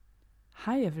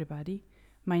Hi everybody,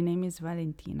 my name is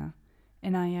Valentina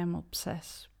and I am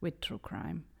obsessed with true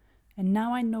crime. And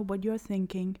now I know what you're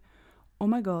thinking. Oh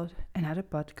my god, another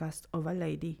podcast of a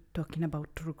lady talking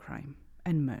about true crime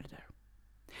and murder.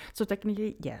 So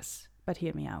technically, yes, but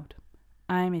hear me out.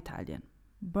 I'm Italian,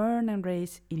 born and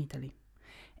raised in Italy.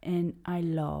 And I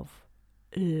love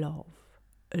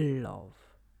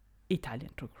Italian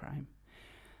true crime.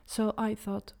 So I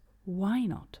thought, why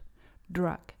not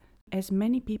drag as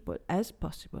many people as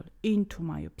possible into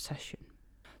my obsession?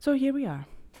 So here we are,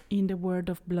 in the world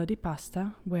of bloody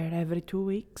pasta, where every 2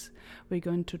 weeks we're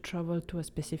going to travel to a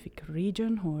specific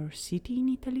region or city in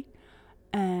Italy,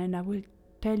 and I will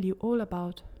tell you all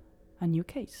about a new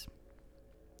case.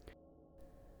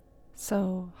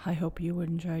 So I hope you will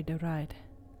enjoy the ride.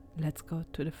 Let's go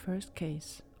to the first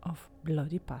case of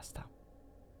bloody pasta.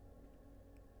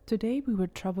 Today we will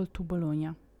travel to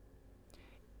Bologna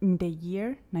in the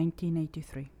year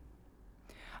 1983.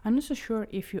 I'm not so sure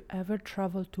if you ever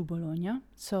traveled to Bologna,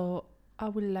 so I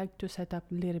would like to set up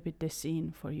a little bit the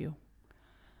scene for you.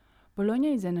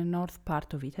 Bologna is in the north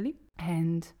part of Italy,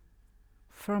 and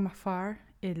from afar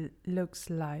it looks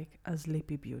like a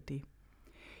Sleepy Beauty.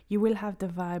 You will have the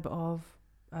vibe of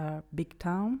a big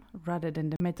town rather than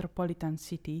the metropolitan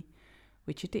city,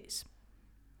 which it is.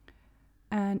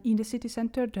 And in the city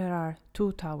center there are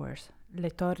two towers, Le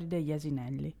Torri degli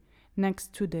Asinelli,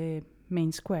 next to the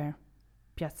main square,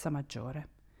 Piazza Maggiore.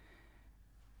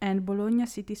 And Bologna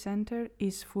city center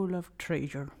is full of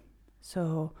treasure,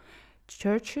 so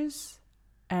churches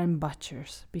and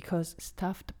butchers, because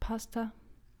stuffed pasta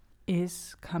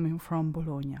is coming from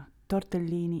Bologna.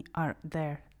 Tortellini are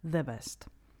there the best.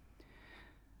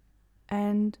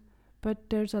 But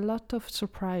there's a lot of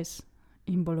surprise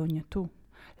in Bologna too,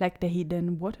 like the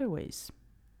hidden waterways.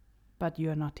 But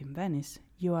you are not in Venice,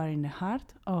 you are in the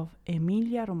heart of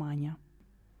Emilia-Romagna.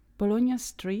 Bologna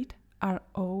streets are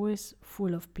always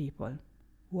full of people.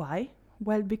 Why?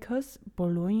 Well, because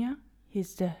Bologna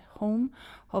is the home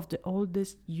of the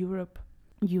oldest Europe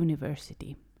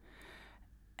university.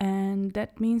 And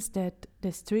that means that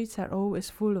the streets are always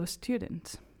full of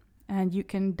students. And you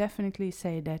can definitely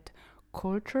say that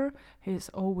culture has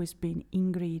always been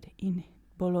ingrained in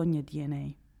Bologna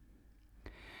DNA.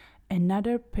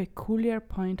 Another peculiar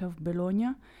point of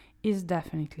Bologna is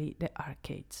definitely the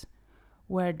arcades,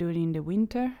 where during the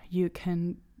winter you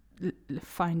can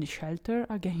find shelter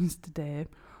against the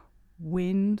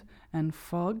wind and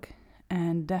fog,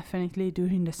 and definitely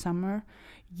during the summer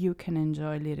you can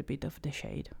enjoy a little bit of the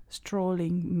shade,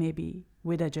 strolling maybe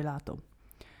with a gelato.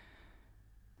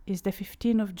 It's the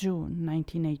 15th of June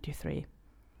 1983,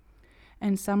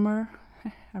 and summer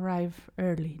arrived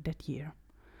early that year.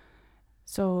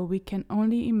 So we can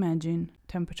only imagine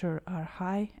temperatures are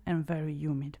high and very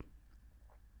humid.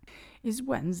 It's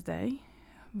Wednesday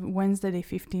the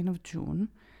 15th of June,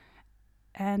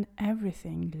 and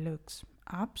everything looks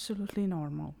absolutely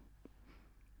normal.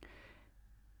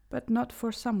 But not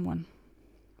for someone,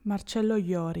 Marcello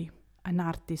Iori, an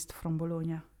artist from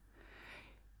Bologna.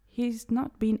 He's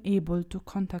not been able to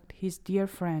contact his dear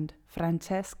friend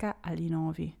Francesca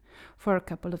Alinovi for a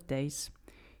couple of days.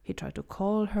 He tried to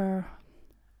call her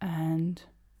and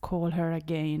call her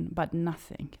again, but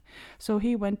nothing. So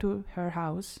he went to her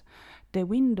house. The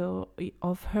window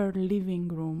of her living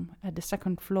room at the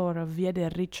second floor of Via del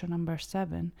Riccio number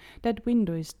 7, that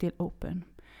window is still open,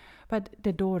 but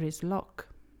the door is locked.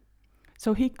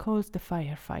 So he calls the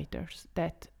firefighters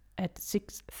that at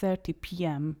 6:30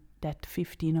 p.m. that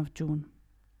 15th of June.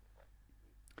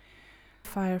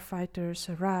 Firefighters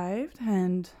arrived,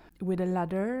 and with a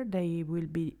ladder they will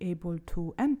be able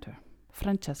to enter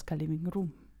Francesca's living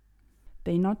room.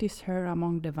 They notice her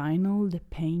among the vinyl, the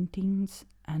paintings,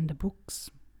 and the books.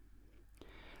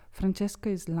 Francesca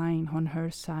is lying on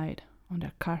her side on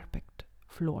the carpet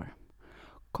floor,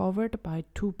 covered by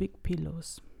two big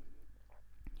pillows.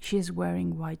 She is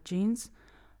wearing white jeans,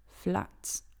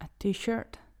 flats, a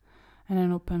t-shirt, and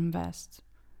an open vest,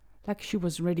 like she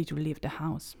was ready to leave the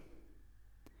house.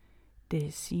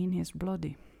 The scene is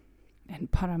bloody,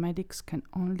 and paramedics can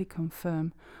only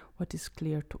confirm what is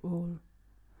clear to all.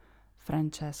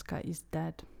 Francesca is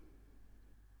dead.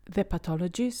 The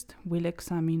pathologist will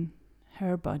examine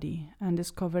her body and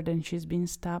discover that she's been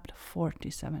stabbed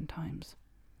 47 times,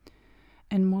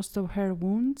 and most of her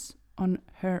wounds on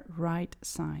her right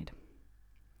side.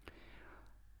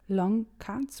 Long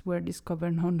cuts were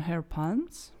discovered on her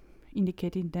palms,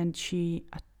 indicating that she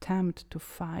attempted to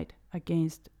fight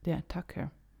against the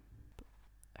attacker.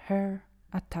 Her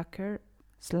attacker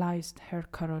sliced her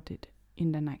carotid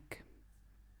in the neck.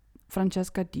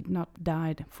 Francesca did not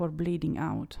die for bleeding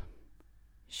out.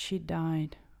 She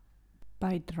died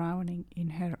by drowning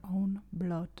in her own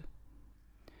blood.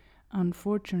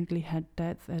 Unfortunately, her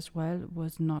death as well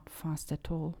was not fast at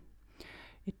all.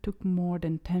 It took more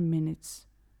than 10 minutes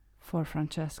for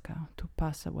Francesca to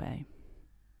pass away.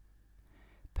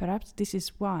 Perhaps this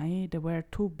is why there were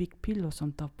 2 big pillows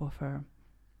on top of her.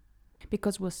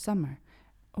 Because it was summer,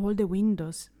 all the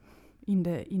windows in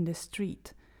the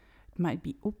street might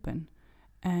be open,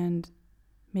 and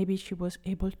maybe she was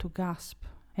able to gasp,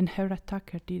 and her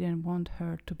attacker didn't want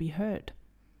her to be heard.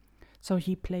 So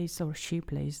she placed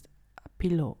a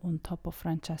pillow on top of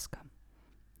Francesca.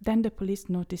 Then the police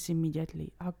noticed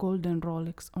immediately a golden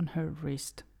Rolex on her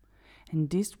wrist, and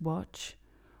this watch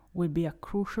will be a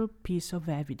crucial piece of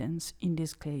evidence in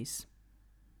this case.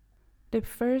 The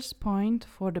first point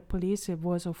for the police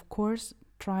was, of course,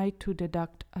 try to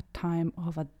deduct a time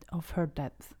of her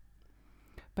death.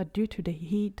 But due to the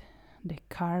heat, the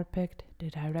carpet, the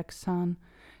direct sun,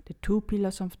 the 2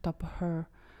 pillows on top of her,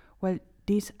 well,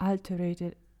 this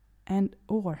alterated and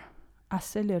or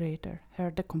accelerated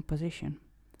her decomposition.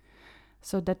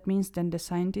 So that means then the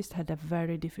scientists had a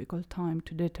very difficult time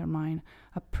to determine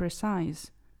a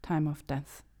precise time of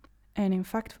death. And in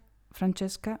fact,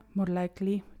 Francesca more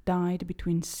likely died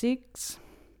between 6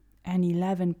 and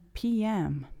 11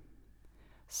 p.m.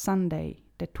 Sunday,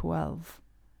 the 12th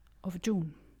of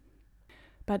June.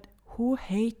 But who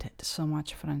hated so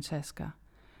much Francesca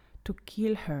to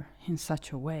kill her in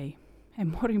such a way?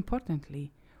 And more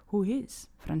importantly, who is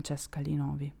Francesca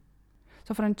Alinovi?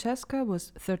 So Francesca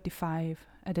was 35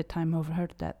 at the time of her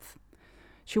death.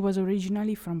 She was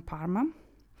originally from Parma,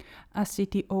 a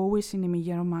city always in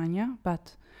Emilia-Romagna,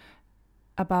 but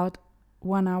about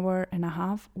 1 hour and a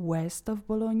half west of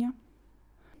Bologna.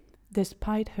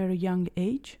 Despite her young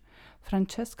age,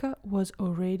 Francesca was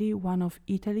already one of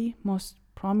Italy's most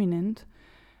prominent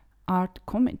art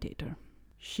commentator.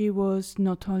 She was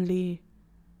not only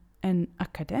an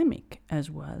academic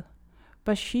as well,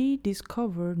 but she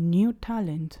discovered new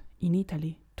talent in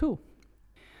Italy too.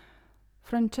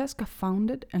 Francesca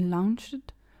founded and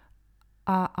launched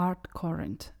a art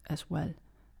current as well,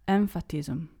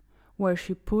 Emphatism, where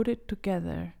she put it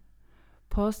together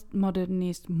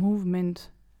postmodernist movement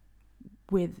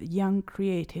with young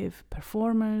creative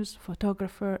performers,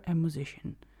 photographer and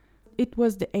musician. It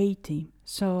was the 80s,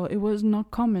 so it was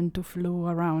not common to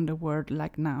fly around the world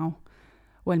like now.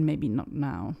 Well, maybe not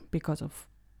now because of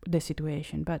the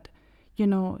situation, but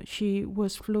she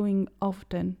was flying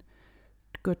often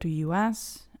to go to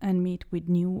US and meet with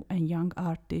new and young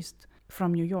artists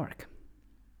from New York.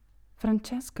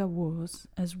 Francesca was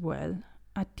as well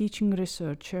a teaching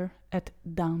researcher at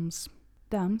DAMS.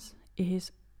 DAMS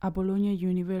is a Bologna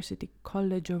University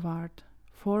College of Art,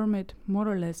 formed more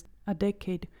or less a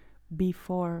decade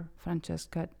before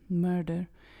Francesca's murder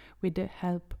with the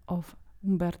help of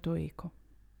Umberto Eco.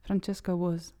 Francesca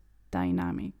was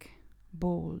dynamic,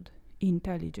 bold,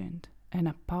 intelligent, and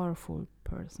a powerful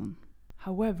person.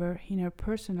 However, in her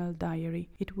personal diary,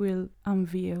 it will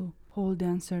unveil all the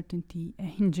uncertainty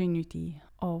and ingenuity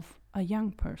of a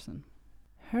young person.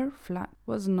 Her flat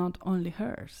was not only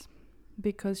hers,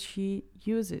 because she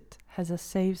used it as a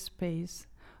safe space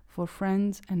for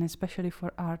friends and especially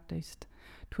for artists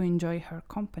to enjoy her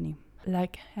company.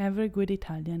 Like every good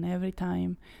Italian, every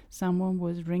time someone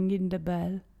was ringing the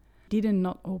bell, did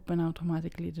not open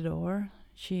automatically the door.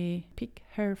 She picked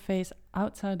her face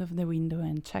outside of the window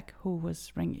and checked who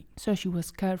was ringing. So she was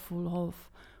careful of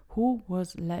who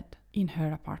was let in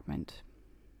her apartment.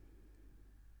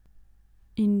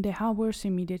 In the hours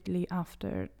immediately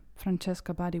after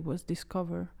Francesca's body was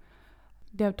discovered,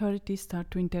 the authorities start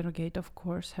to interrogate, of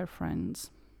course, her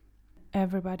friends.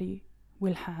 Everybody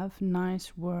will have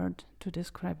nice words to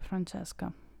describe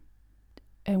Francesca.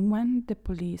 And when the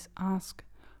police ask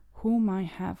who might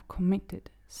have committed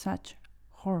such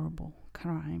horrible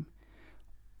crime,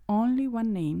 only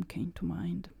one name came to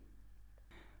mind: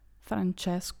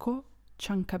 Francesco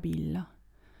Ciancabilla.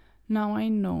 Now I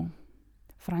know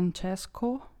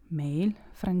Francesco, male,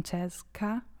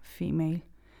 Francesca, female.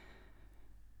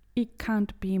 It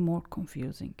can't be more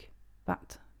confusing,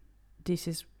 but this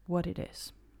is what it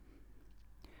is.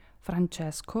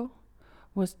 Francesco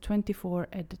was 24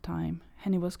 at the time,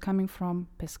 and he was coming from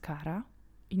Pescara,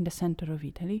 in the center of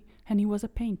Italy, and he was a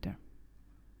painter.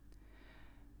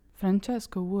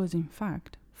 Francesco was, in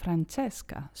fact,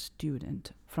 Francesca's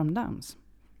student from DAMS.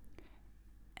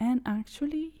 And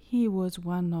actually, he was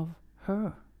one of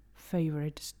her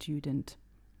favorite students.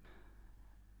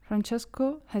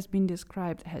 Francesco has been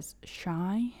described as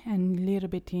shy and a little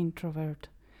bit introvert,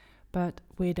 but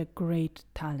with a great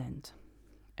talent.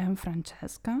 And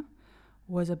Francesca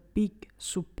was a big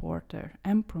supporter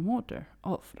and promoter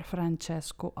of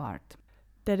Francesco art.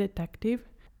 The detective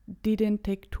didn't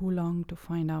take too long to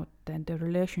find out that the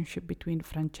relationship between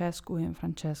Francesco and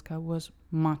Francesca was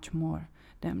much more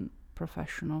than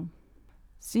professional.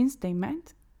 Since they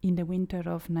met in the winter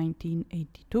of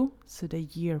 1982, so the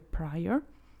year prior,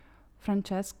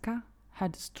 Francesca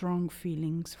had strong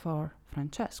feelings for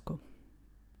Francesco.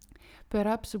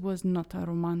 Perhaps it was not a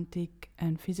romantic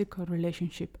and physical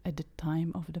relationship at the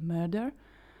time of the murder,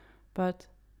 but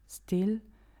still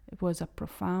it was a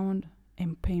profound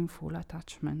and painful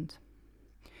attachment.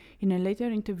 In a later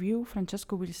interview,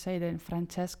 Francesco will say that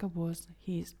Francesca was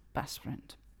his best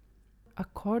friend.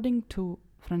 According to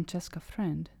Francesca's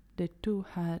friend, the two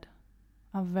had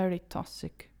a very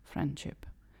toxic friendship,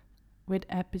 with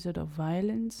episodes of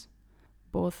violence,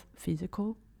 both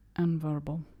physical and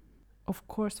verbal. Of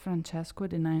course, Francesco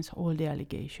denies all the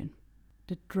allegations.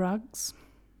 The drugs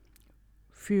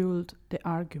fueled the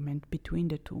argument between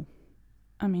the two.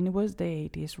 I mean, it was the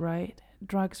 80s, right?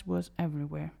 Drugs was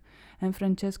everywhere. And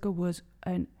Francesco was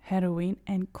a heroin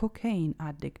and cocaine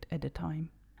addict at the time.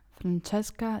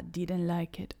 Francesca didn't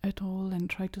like it at all and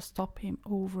tried to stop him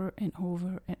over and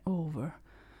over and over.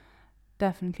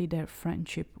 Definitely their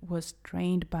friendship was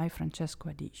strained by Francesco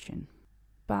addiction.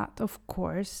 But of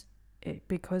course,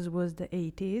 because it was the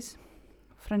 80s,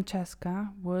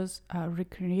 Francesca was a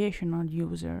recreational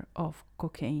user of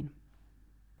cocaine.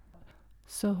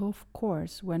 So of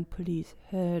course, when police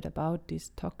heard about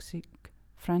this toxic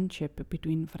friendship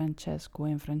between Francesco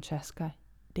and Francesca,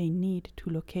 they need to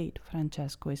locate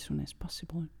Francesco as soon as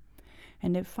possible.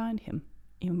 And they find him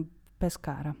in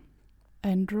Pescara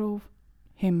and drove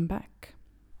him back.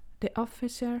 The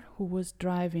officer who was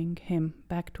driving him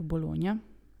back to Bologna,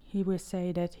 he will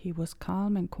say that he was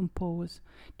calm and composed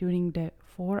during the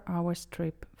 4-hour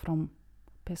trip from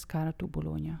Pescara to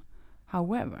Bologna.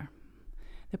 However,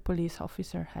 the police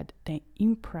officer had the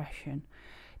impression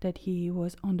that he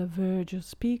was on the verge of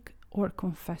speak or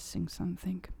confessing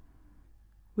something.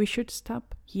 We should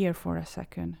stop here for a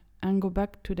second and go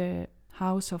back to the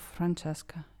house of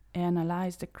Francesca and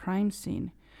analyze the crime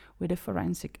scene with a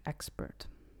forensic expert.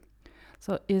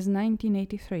 So it's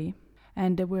 1983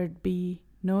 and there would be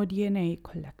no DNA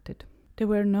collected. There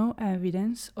were no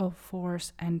evidence of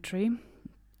forced entry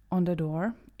on the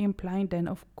door, implying then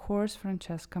of course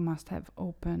Francesca must have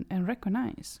opened and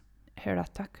recognized her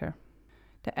attacker.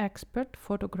 The expert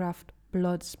photographed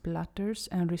blood splatters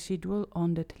and residual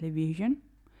on the television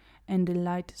and the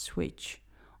light switch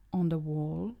on the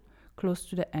wall close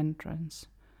to the entrance,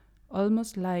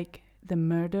 almost like the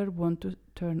murderer wanted to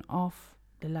turn off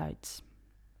the lights.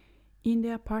 In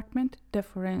the apartment, the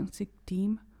forensic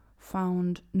team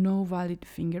found no valid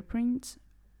fingerprints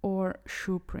or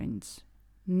shoe prints,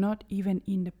 not even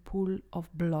in the pool of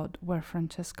blood where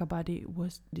Francesca's body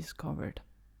was discovered.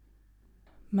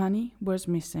 Money was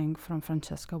missing from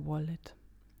Francesca's wallet,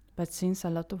 but since a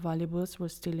lot of valuables were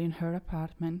still in her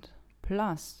apartment,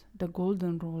 plus the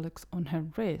golden Rolex on her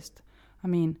wrist,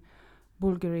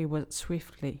 Bulgari was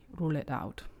swiftly ruled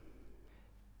out.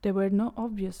 There were no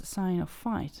obvious signs of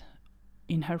fight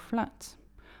in her flat,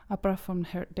 apart from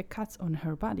the cuts on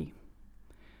her body.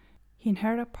 In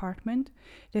her apartment,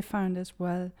 they found as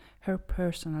well her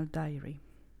personal diary.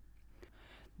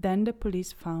 Then the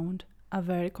police found a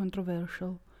very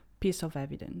controversial piece of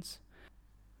evidence: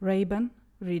 Ray-Ban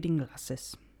reading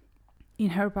glasses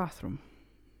in her bathroom.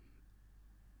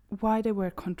 Why they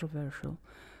were controversial?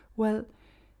 Well,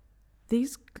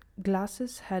 these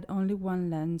glasses had only one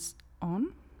lens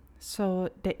on, so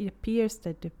it appears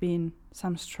that there have been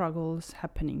some struggles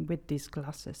happening with these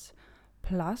glasses.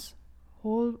 Plus,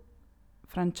 all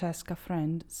Francesca's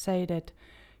friend say that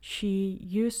she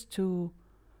used to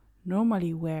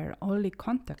normally wear only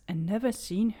contacts and never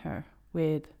seen her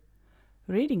with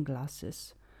reading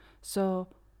glasses. So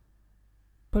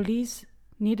police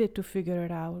needed to figure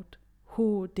it out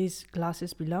who these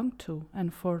glasses belonged to,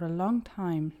 and for a long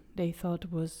time they thought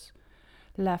it was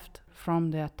left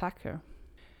from the attacker.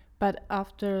 But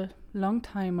after a long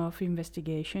time of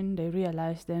investigation, they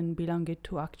realized then belonged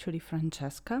to actually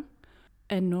Francesca,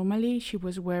 and normally she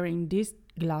was wearing these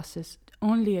glasses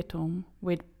only at home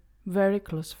with very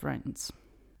close friends.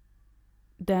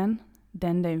 Then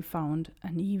they found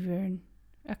an even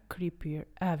a creepier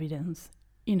evidence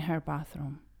in her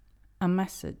bathroom. A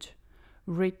message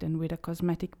written with a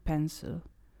cosmetic pencil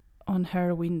on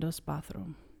her Windows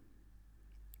bathroom.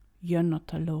 "You're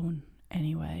not alone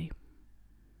anyway."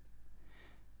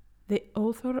 The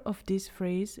author of this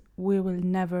phrase, we will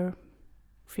never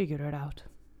figure it out.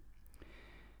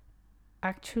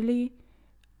 Actually,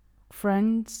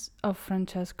 Friends of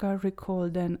Francesca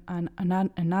recalled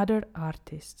another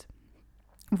artist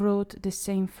wrote the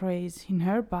same phrase in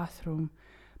her bathroom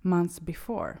months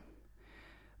before,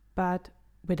 but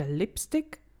with a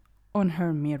lipstick on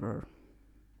her mirror.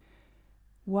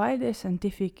 While the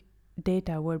scientific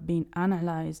data were being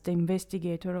analyzed, the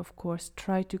investigator, of course,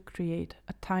 tried to create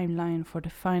a timeline for the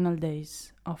final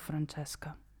days of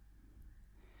Francesca.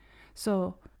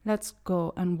 So let's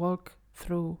go and walk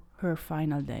through her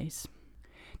final days.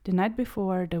 The night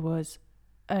before, there was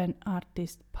an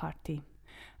artist party,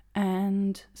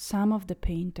 and some of the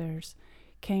painters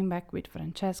came back with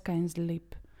Francesca and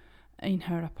sleep in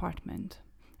her apartment,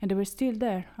 and they were still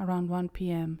there around 1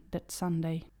 p.m. that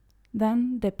Sunday.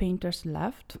 Then the painters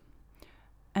left,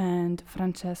 and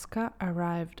Francesca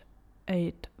arrived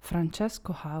at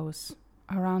Francesco's house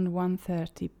around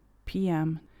 1:30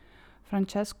 p.m.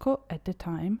 Francesco, at the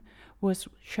time, was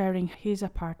sharing his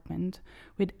apartment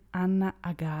with Anna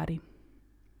Agari.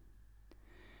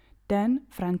 Then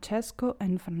Francesco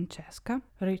and Francesca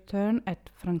returned at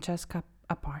Francesca's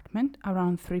apartment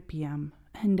around 3 p.m.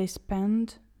 and they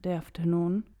spent the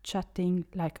afternoon chatting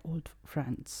like old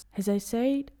friends. As I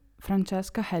said,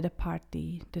 Francesca had a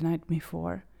party the night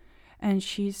before and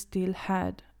she still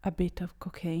had a bit of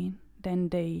cocaine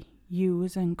that they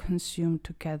used and consumed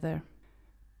together.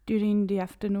 During the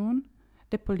afternoon,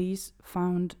 the police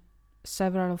found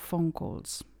several phone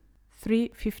calls.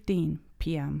 3:15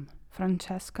 p.m.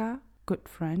 Francesca's good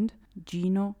friend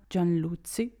Gino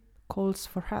Gianluzzi calls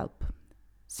for help.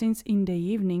 Since in the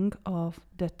evening of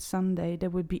that Sunday there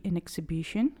would be an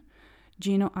exhibition,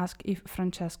 Gino asked if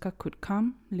Francesca could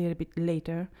come a little bit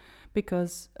later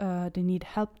because they need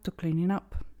help to clean it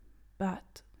up.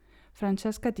 But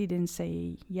Francesca didn't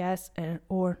say yes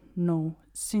or no,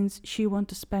 since she wanted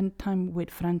to spend time with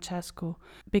Francesco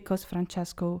because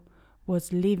Francesco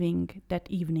was leaving that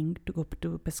evening to go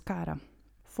to Pescara.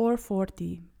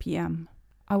 4:40 p.m.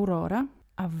 Aurora,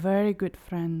 a very good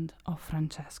friend of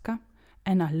Francesca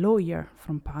and a lawyer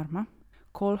from Parma,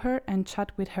 called her and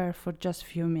chat with her for just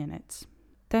few minutes.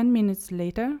 10 minutes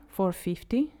later,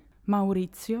 4:50,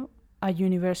 Maurizio, a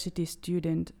university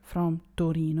student from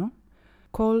Torino,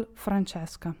 called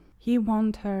Francesca. He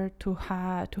wanted her to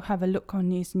have a look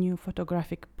on his new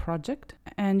photographic project,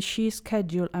 and she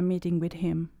scheduled a meeting with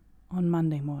him on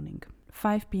Monday morning.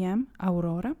 5 p.m.,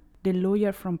 Aurora, the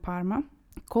lawyer from Parma,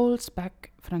 calls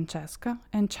back Francesca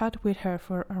and chat with her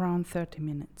for around 30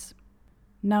 minutes.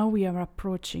 Now we are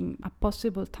approaching a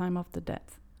possible time of the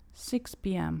death, 6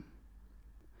 p.m.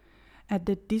 At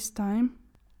this time,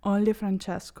 only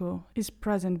Francesco is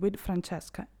present with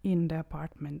Francesca in the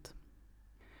apartment.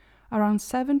 Around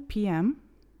 7 p.m.,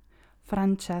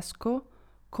 Francesco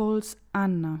calls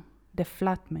Anna, the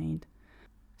flatmate,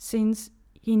 since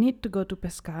he need to go to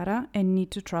Pescara and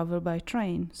need to travel by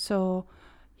train. So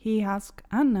he asks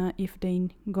Anna if they're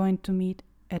going to meet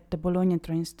at the Bologna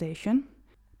train station,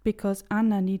 because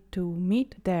Anna need to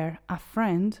meet there a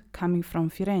friend coming from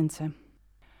Firenze.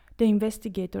 The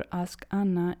investigator asks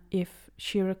Anna if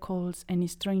she recalls any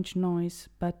strange noise,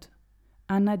 but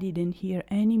Anna didn't hear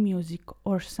any music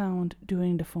or sound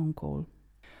during the phone call.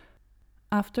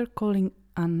 After calling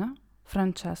Anna,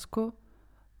 Francesco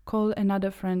called another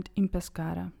friend in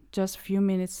Pescara just few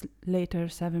minutes later,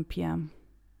 7 p.m.,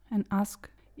 and asked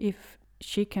if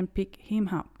she can pick him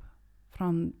up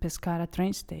from Pescara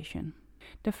train station.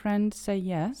 The friend said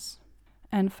yes,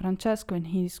 and Francesco and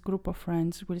his group of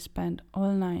friends will spend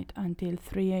all night until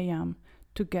 3 a.m.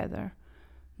 together.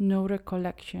 No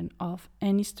recollection of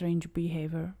any strange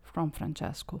behavior from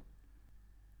Francesco.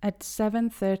 At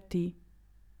 7:30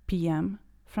 p.m.,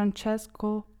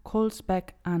 Francesco calls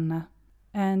back Anna,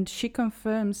 and she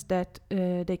confirms that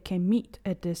they can meet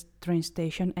at this train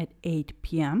station at 8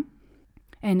 p.m.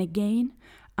 And again,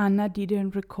 Anna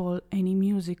didn't recall any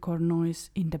music or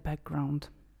noise in the background.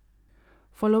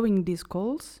 Following these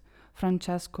calls,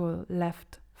 Francesco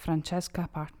left Francesca's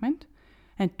apartment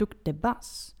and took the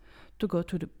bus to go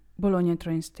to the Bologna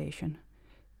train station.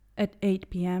 At 8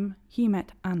 p.m., he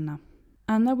met Anna.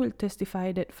 Anna will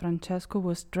testify that Francesco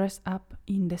was dressed up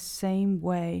in the same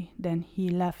way that he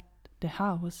left the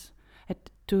house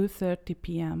at 2:30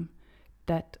 p.m.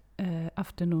 that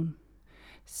afternoon.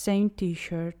 Same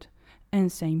t-shirt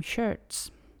and same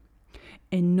shirts,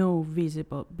 and no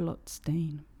visible blood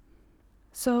stain.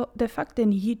 So the fact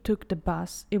that he took the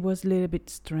bus, it was a little bit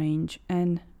strange,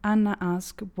 and Anna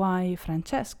asked why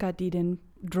Francesca didn't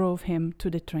drove him to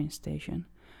the train station.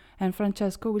 And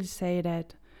Francesco will say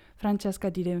that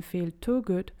Francesca didn't feel too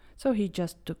good, so he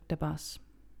just took the bus.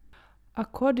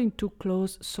 According to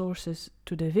close sources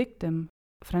to the victim,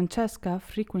 Francesca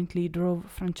frequently drove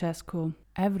Francesco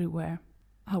everywhere.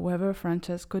 However,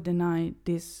 Francesco denied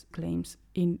these claims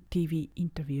in TV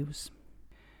interviews.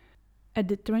 At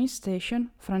the train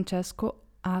station, Francesco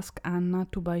asked Anna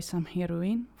to buy some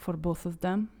heroin for both of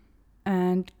them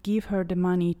and give her the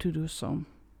money to do so.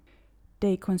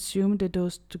 They consumed the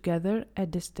dose together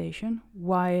at the station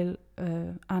while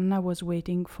Anna was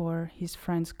waiting for his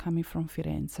friends coming from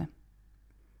Firenze.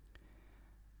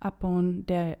 Upon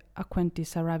their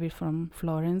acquaintance arriving from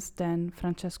Florence, then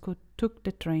Francesco took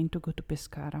the train to go to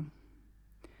Pescara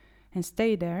and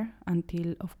stayed there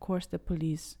until, of course, the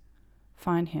police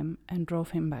found him and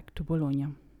drove him back to Bologna.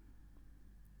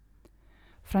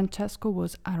 Francesco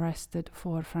was arrested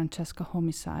for Francesca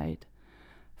homicide.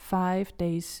 5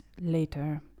 days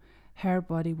later, her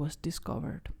body was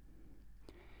discovered.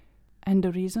 And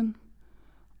the reason?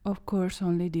 Of course,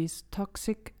 only this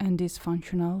toxic and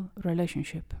dysfunctional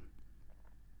relationship.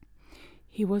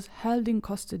 He was held in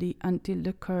custody until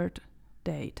the court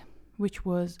date, which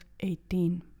was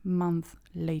 18 months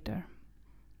later.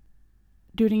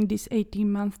 During this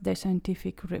 18 months, the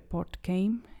scientific report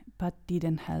came, but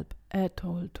didn't help at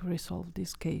all to resolve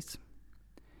this case.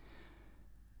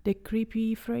 The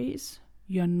creepy phrase,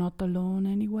 "you're not alone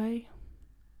anyway?"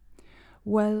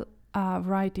 Well, a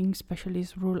writing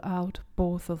specialist ruled out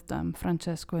both of them,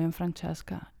 Francesco and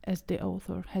Francesca, as the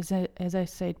author. As I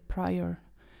said prior,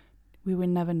 we will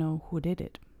never know who did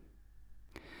it.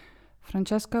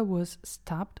 Francesca was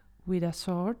stabbed with a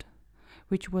sword,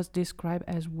 which was described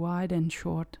as wide and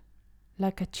short,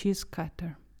 like a cheese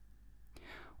cutter,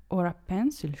 or a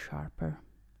pencil sharper,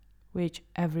 which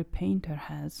every painter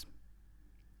has.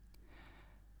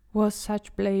 Was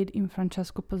such blade in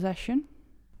Francesco's possession?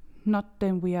 Not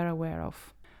that we are aware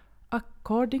of.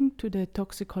 According to the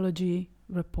toxicology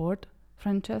report,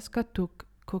 Francesca took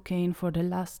cocaine for the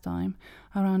last time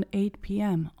around 8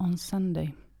 p.m. on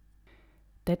Sunday.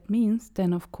 That means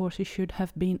then, of course, he should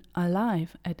have been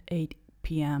alive at 8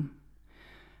 p.m.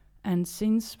 And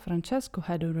since Francesco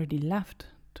had already left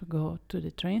to go to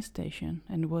the train station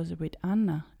and was with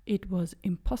Anna, it was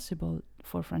impossible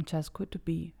for Francesco to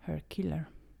be her killer.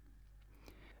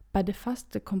 But the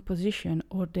fast decomposition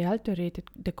or the alterated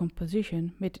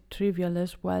decomposition made it trivial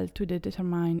as well to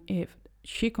determine if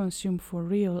she consumed for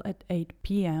real at 8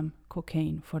 p.m.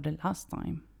 cocaine for the last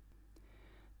time.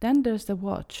 Then there's the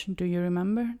watch. Do you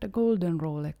remember? The golden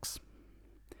Rolex.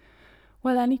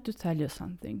 Well, I need to tell you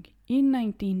something. In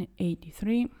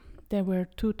 1983, there were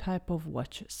two types of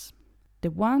watches.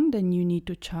 The one that you need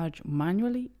to charge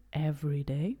manually every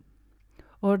day,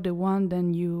 or the one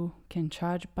that you can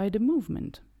charge by the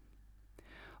movement.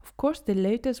 Of course, the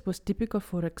latest was typical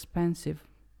for expensive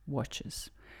watches,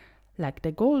 like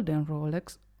the golden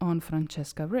Rolex on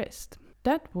Francesca's wrist.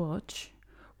 That watch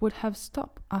would have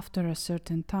stopped after a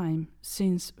certain time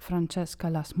since Francesca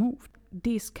last moved.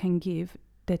 This can give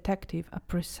detective a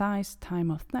precise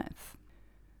time of death.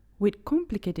 With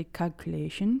complicated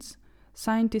calculations,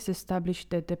 scientists established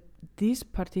that this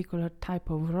particular type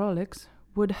of Rolex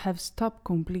would have stopped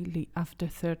completely after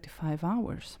 35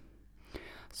 hours.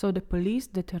 So the police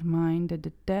determined that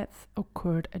the death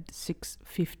occurred at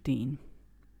 6:15.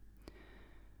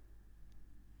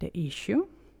 The issue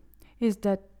is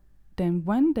that then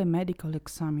when the medical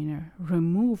examiner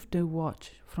removed the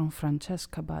watch from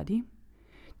Francesca's body,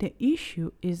 the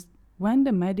issue is when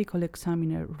the medical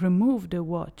examiner removed the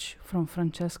watch from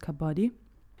Francesca's body,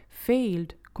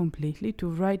 failed completely to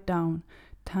write down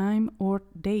time or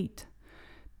date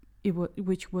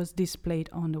which was displayed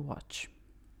on the watch.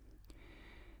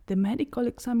 The medical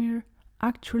examiner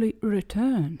actually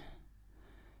returned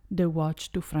the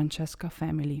watch to Francesca's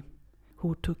family,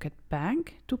 who took it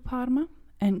back to Parma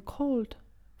and called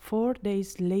 4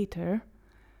 days later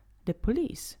the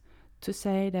police to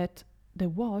say that the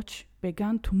watch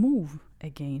began to move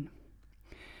again.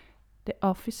 The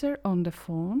officer on the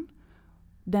phone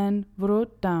then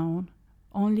wrote down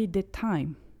only the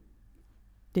time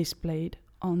displayed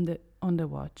on the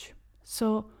watch.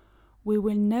 So we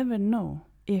will never know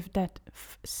if that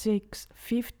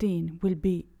 6:15 will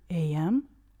be AM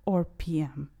or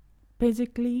PM.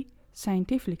 Basically,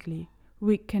 scientifically,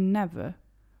 we can never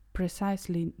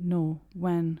precisely know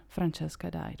when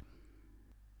Francesca died.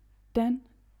 Then,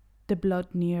 the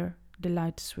blood near the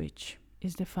light switch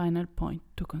is the final point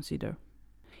to consider.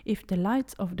 If the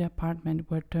lights of the apartment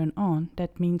were turned on,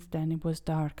 that means then it was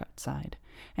dark outside,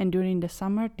 and during the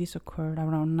summer this occurred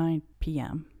around 9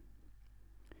 p.m.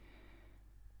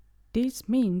 This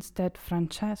means that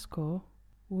Francesco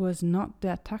was not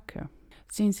the attacker,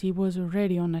 since he was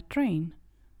already on a train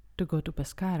to go to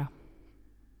Pescara.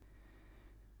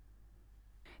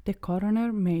 The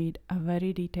coroner made a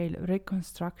very detailed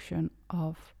reconstruction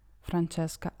of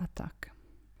Francesca's attack.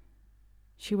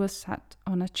 She was sat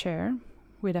on a chair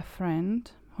with a friend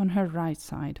on her right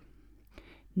side,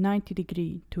 90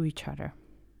 degrees to each other.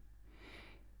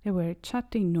 They were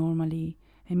chatting normally,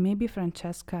 and maybe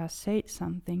Francesca said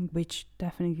something which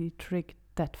definitely triggered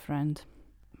that friend.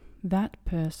 That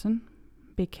person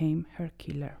became her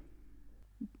killer.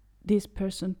 This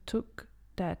person took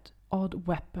that odd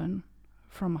weapon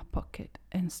from a pocket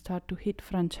and started to hit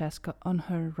Francesca on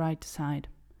her right side.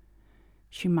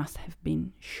 She must have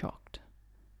been shocked.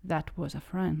 That was a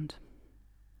friend.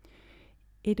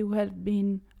 It would have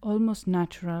been almost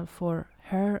natural for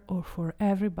her or for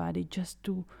everybody just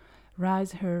to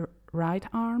raise her right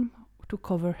arm to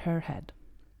cover her head.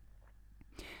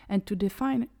 And to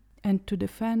defend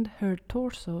her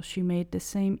torso, she made the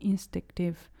same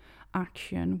instinctive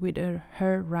action with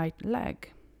her right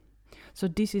leg. So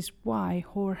this is why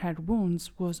her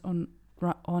wounds was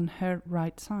on her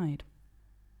right side.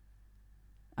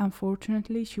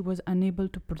 Unfortunately, she was unable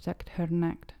to protect her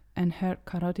neck, and her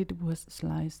carotid was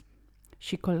sliced.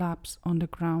 She collapsed on the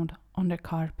ground on the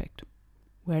carpet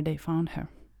where they found her.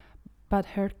 But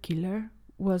her killer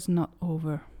was not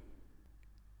over.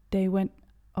 They went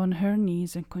on her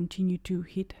knees and continued to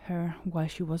hit her while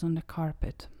she was on the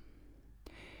carpet.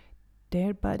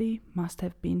 Their body must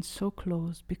have been so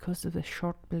close because of the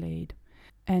short blade,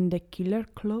 and the killer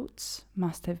clothes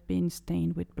must have been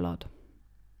stained with blood.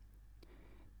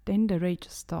 Then the rage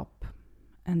stopped,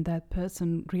 and that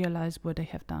person realized what they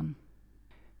have done.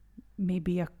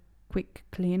 Maybe a quick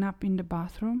cleanup in the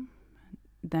bathroom,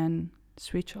 then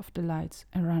switch off the lights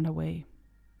and run away.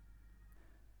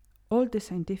 All the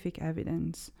scientific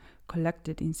evidence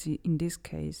collected in this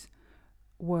case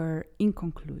were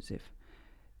inconclusive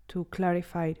to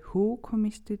clarify who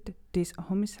committed this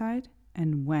homicide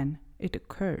and when it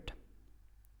occurred.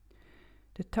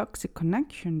 The toxic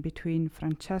connection between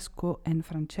Francesco and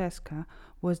Francesca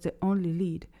was the only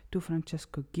lead to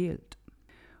Francesco's guilt,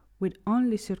 with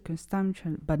only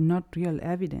circumstantial but not real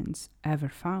evidence ever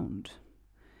found,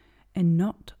 and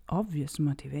not obvious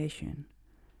motivation,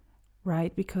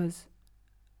 right? Because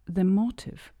the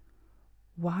motive,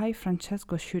 why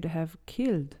Francesco should have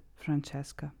killed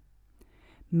Francesca,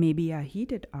 maybe a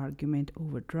heated argument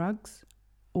over drugs,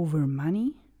 over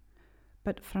money,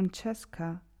 but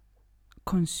Francesca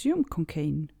consumed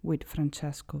cocaine with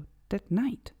Francesco that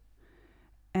night.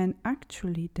 And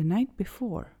actually, the night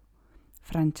before,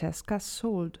 Francesca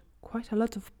sold quite a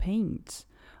lot of paints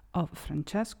of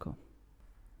Francesco.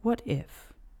 What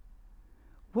if?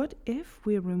 What if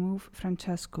we remove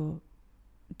Francesco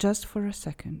just for a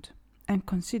second and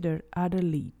consider other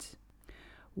leads?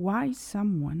 Why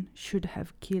someone should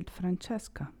have killed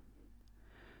Francesca?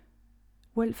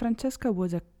 Well, Francesca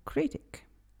was a critic,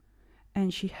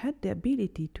 and she had the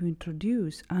ability to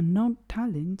introduce unknown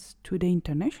talents to the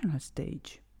international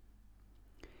stage.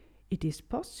 It is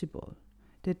possible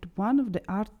that one of the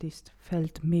artists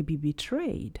felt maybe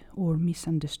betrayed or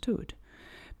misunderstood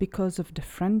because of the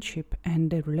friendship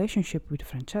and the relationship with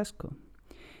Francesco.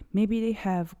 Maybe they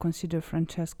have considered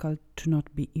Francesca to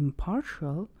not be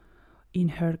impartial in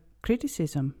her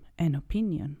criticism and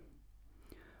opinion.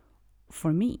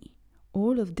 For me,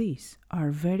 all of these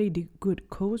are very good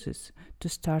causes to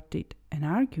start an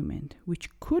argument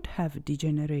which could have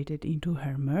degenerated into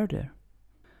her murder.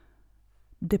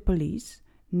 The police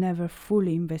never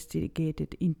fully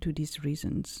investigated into these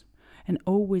reasons and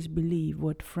always believe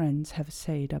what friends have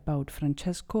said about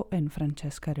Francesco and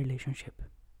Francesca's relationship.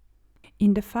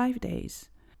 In the 5 days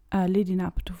leading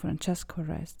up to Francesco's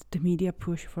arrest, the media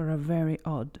pushed for a very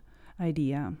odd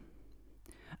idea: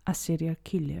 a serial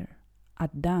killer. A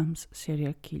Dams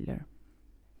serial killer.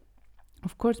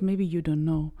 Of course, maybe you don't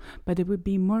know, but there would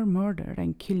be more murder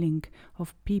and killing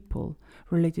of people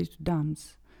related to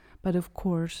dams. But of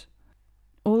course,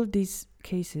 all these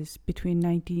cases between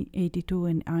 1982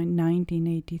 and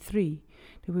 1983,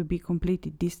 they will be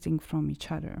completely distinct from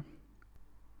each other.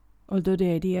 Although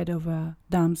the idea of a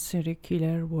Dams serial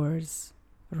killer was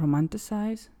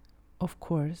romanticized, of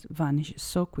course, vanished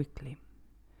so quickly.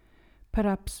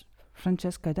 Perhaps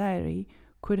Francesca's diary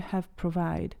could have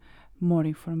provided more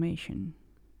information.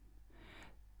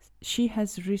 She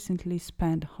has recently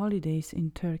spent holidays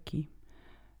in Turkey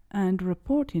and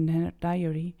reported in her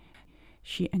diary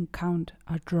she encountered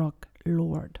a drug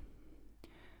lord.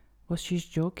 Was she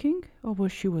joking or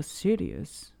was she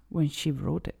serious when she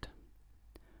wrote it?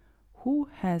 Who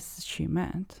has she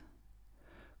met?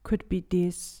 Could be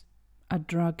this a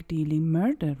drug dealing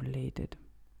murder related?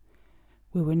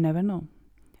 We will never know,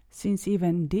 since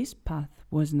even this path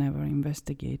was never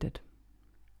investigated.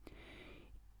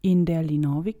 In the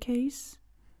Alinovi case,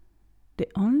 the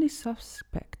only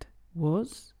suspect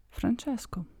was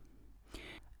Francesco.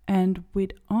 And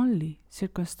with only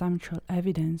circumstantial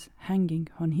evidence hanging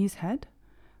on his head,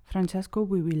 Francesco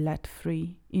will be let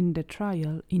free in the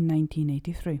trial in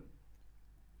 1983.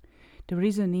 The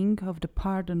reasoning of the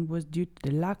pardon was due to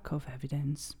the lack of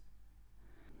evidence.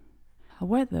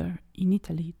 However, in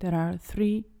Italy there are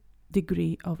 3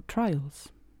 degrees of trials.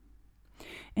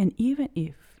 And even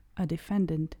if a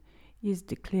defendant is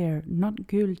declared not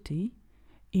guilty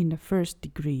in the first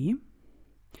degree,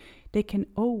 they can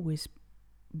always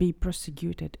be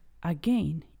prosecuted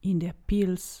again in the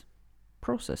appeals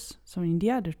process, so in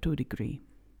the other 2 degrees.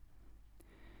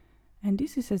 And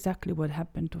this is exactly what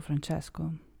happened to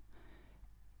Francesco.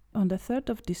 On the 3rd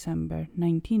of December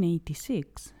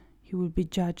 1986, he will be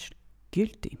judged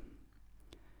guilty.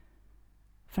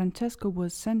 Francesco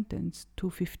was sentenced to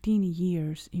 15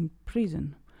 years in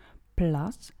prison,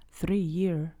 plus 3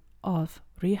 years of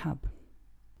rehab.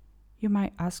 You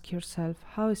might ask yourself,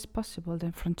 how is it possible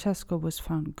that Francesco was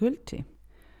found guilty?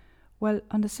 Well,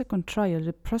 on the second trial,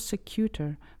 the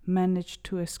prosecutor managed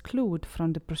to exclude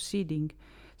from the proceeding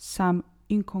some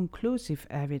inconclusive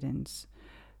evidence,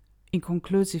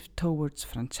 inconclusive towards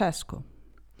Francesco,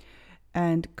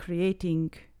 and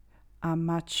creating a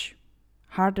much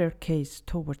harder case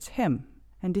towards him.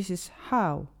 And this is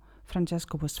how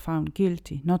Francesco was found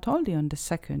guilty, not only on the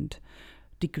second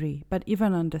degree, but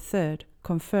even on the third,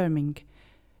 confirming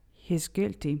his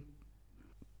guilty.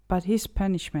 But his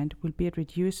punishment will be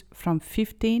reduced from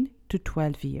 15 to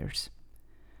 12 years.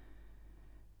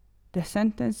 The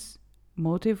sentence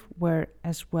motive were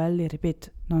as well a little bit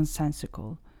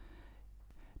nonsensical.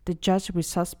 The judge will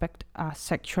suspect a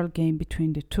sexual game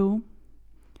between the two,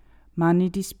 money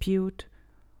dispute,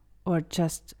 or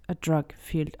just a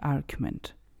drug-filled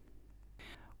argument.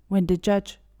 When the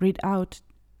judge read out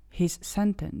his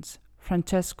sentence,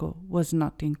 Francesco was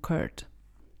not in court.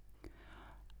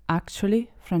 Actually,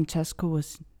 Francesco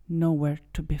was nowhere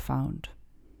to be found.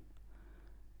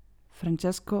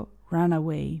 Francesco ran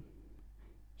away.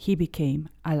 He became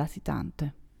a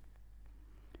latitante.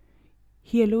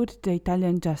 He eluded the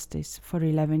Italian justice for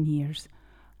 11 years,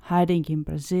 hiding in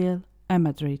Brazil and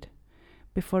Madrid,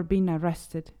 before being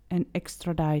arrested and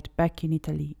extradited back in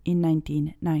Italy in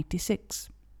 1996.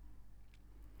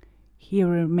 He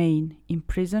remained in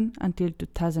prison until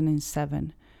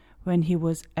 2007, when he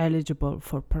was eligible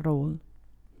for parole.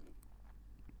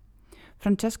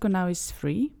 Francesco now is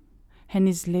free and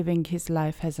is living his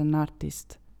life as an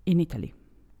artist in Italy.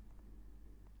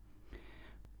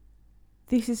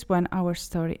 This is when our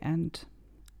story ends.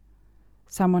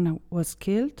 Someone was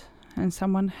killed and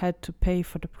someone had to pay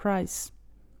for the price.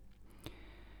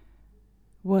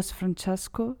 Was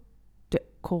Francesco the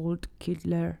cold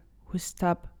killer who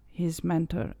stabbed his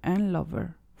mentor and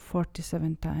lover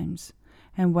 47 times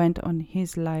and went on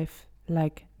his life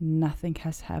like nothing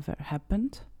has ever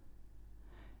happened?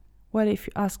 Well, if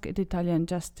you ask the Italian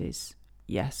justice,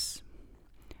 yes.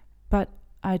 But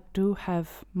I do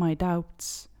have my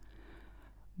doubts.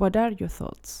 What are your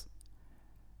thoughts?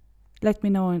 Let me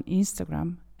know on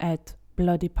Instagram at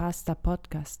Bloody Pasta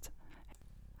Podcast.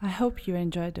 I hope you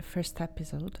enjoyed the first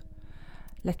episode.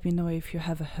 Let me know if you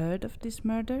have heard of this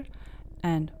murder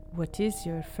and what is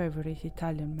your favorite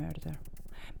Italian murder.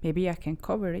 Maybe I can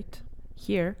cover it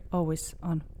here, always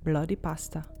on Bloody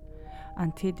Pasta.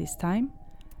 Until this time,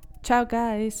 ciao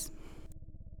guys!